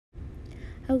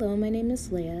Hello, my name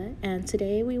is Leah, and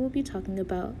today we will be talking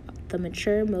about the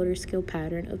mature motor skill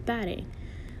pattern of batting.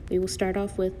 We will start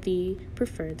off with the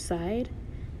preferred side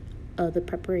of the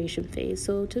preparation phase.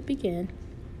 So to begin,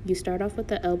 you start off with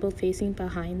the elbow facing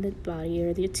behind the body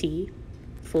or the T,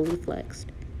 fully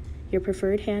flexed. Your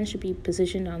preferred hand should be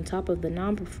positioned on top of the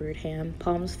non-preferred hand,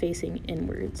 palms facing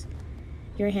inwards.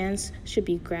 Your hands should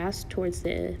be grasped towards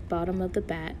the bottom of the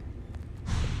bat,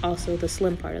 also the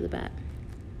slim part of the bat.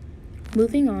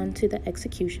 Moving on to the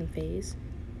execution phase,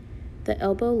 the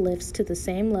elbow lifts to the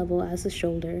same level as the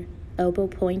shoulder, elbow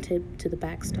pointed to the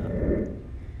backstop.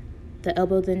 The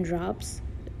elbow then drops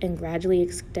and gradually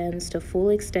extends to full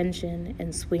extension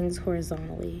and swings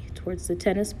horizontally towards the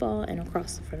tennis ball and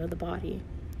across the front of the body.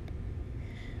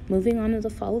 Moving on to the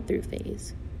follow-through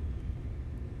phase,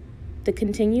 the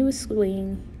continuous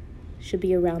swing should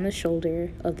be around the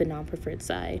shoulder of the non-preferred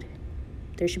side.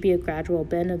 There should be a gradual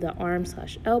bend of the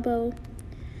arm/elbow,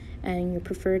 and your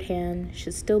preferred hand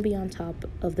should still be on top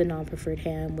of the non-preferred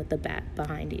hand with the bat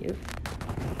behind you.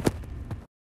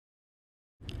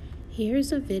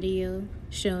 Here's a video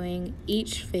showing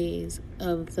each phase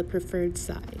of the preferred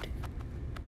side.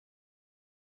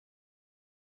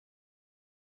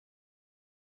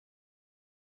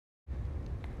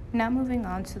 Now moving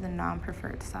on to the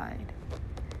non-preferred side.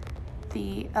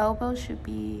 The elbow should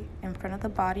be in front of the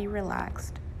body,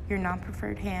 relaxed. Your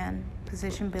non-preferred hand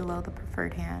positioned below the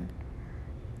preferred hand.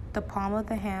 The palm of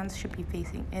the hands should be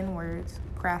facing inwards,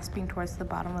 grasping towards the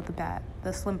bottom of the bat,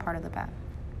 the slim part of the bat.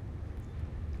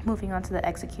 Moving on to the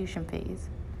execution phase.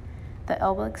 The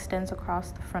elbow extends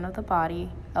across the front of the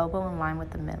body, elbow in line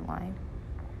with the midline.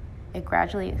 It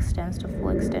gradually extends to full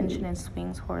extension and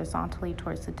swings horizontally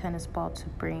towards the tennis ball to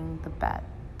bring the bat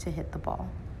to hit the ball.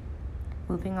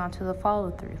 Moving on to the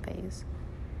follow-through phase.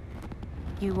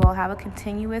 You will have a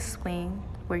continuous swing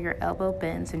where your elbow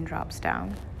bends and drops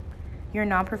down. Your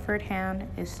non-preferred hand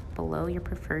is below your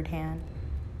preferred hand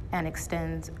and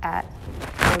extends at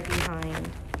or behind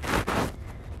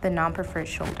the non-preferred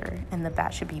shoulder, and the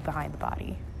bat should be behind the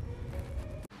body.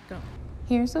 Go.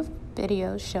 Here's a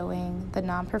video showing the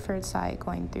non-preferred side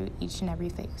going through each and every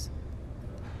phase.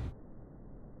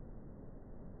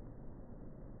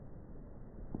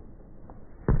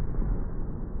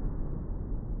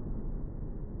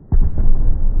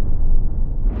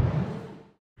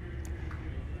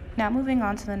 Now moving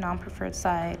on to the non-preferred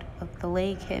side of the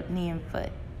leg, hip, knee, and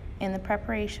foot. In the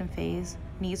preparation phase,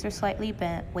 knees are slightly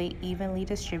bent, weight evenly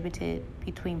distributed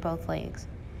between both legs.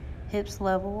 Hips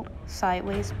leveled,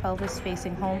 sideways, pelvis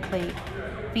facing home plate,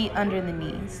 feet under the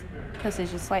knees.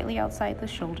 Position slightly outside the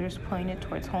shoulders, pointed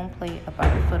towards home plate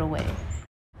about a foot away.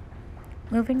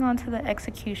 Moving on to the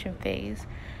execution phase,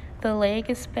 the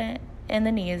leg is bent and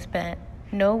the knee is bent.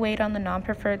 No weight on the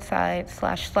non-preferred side /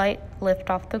 slight lift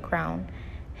off the ground.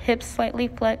 Hips slightly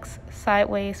flexed,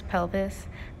 sideways, pelvis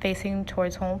facing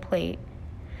towards home plate.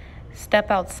 Step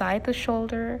outside the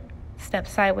shoulder, step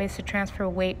sideways to transfer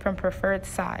weight from preferred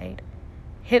side.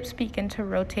 Hips begin to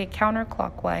rotate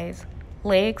counterclockwise.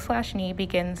 Leg/knee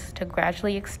begins to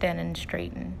gradually extend and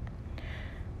straighten.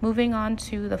 Moving on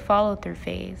to the follow-through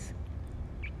phase.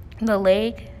 The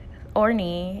leg or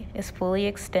knee is fully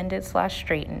extended /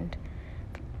 straightened.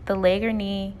 The leg or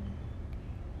knee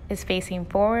is facing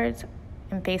forwards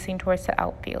and facing towards the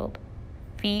outfield.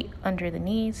 Feet under the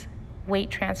knees, weight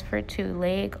transferred to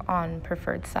leg on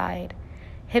preferred side,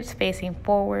 hips facing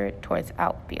forward towards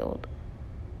outfield.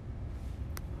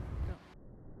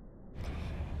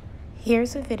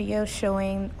 Here's a video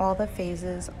showing all the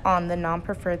phases on the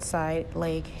non-preferred side,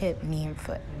 leg, hip, knee, and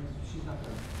foot.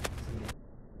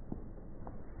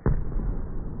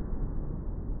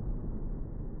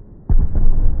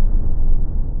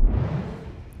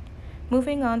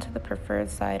 Moving on to the preferred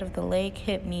side of the leg,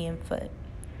 hip, knee, and foot.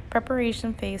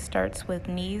 Preparation phase starts with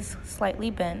knees slightly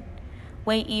bent,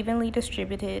 weight evenly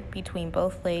distributed between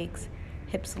both legs,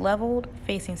 hips leveled,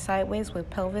 facing sideways with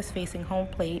pelvis facing home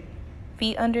plate,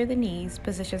 feet under the knees,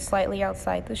 positioned slightly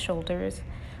outside the shoulders,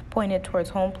 pointed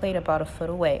towards home plate about a foot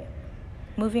away.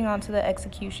 Moving on to the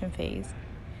execution phase.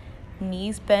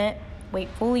 Knees bent, weight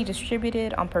fully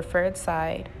distributed on preferred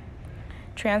side.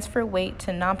 Transfer weight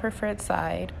to non-preferred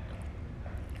side.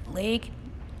 Leg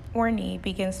or knee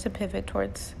begins to pivot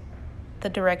towards the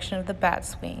direction of the bat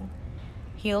swing.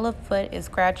 Heel of foot is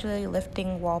gradually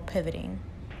lifting while pivoting.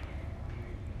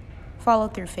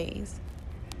 Follow-through phase.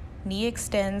 Knee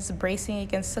extends, bracing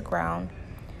against the ground.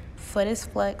 Foot is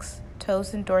flexed,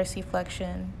 toes in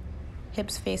dorsiflexion,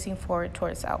 hips facing forward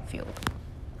towards outfield.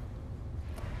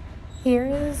 Here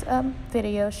is a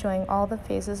video showing all the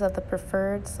phases of the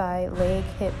preferred side, leg,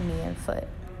 hip, knee, and foot.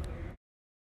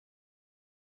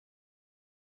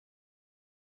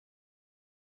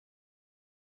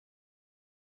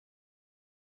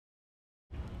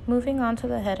 Moving on to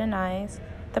the head and eyes,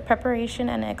 the preparation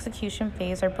and execution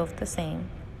phase are both the same.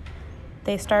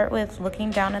 They start with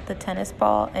looking down at the tennis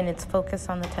ball and its focus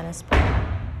on the tennis ball.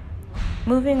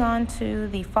 Moving on to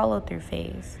the follow-through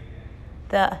phase,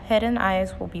 the head and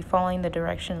eyes will be following the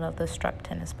direction of the struck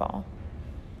tennis ball.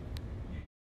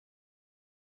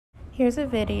 Here's a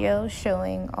video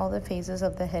showing all the phases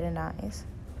of the head and eyes.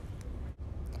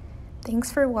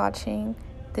 Thanks for watching.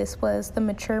 This was the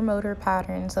mature motor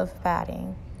patterns of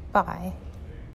batting. Bye.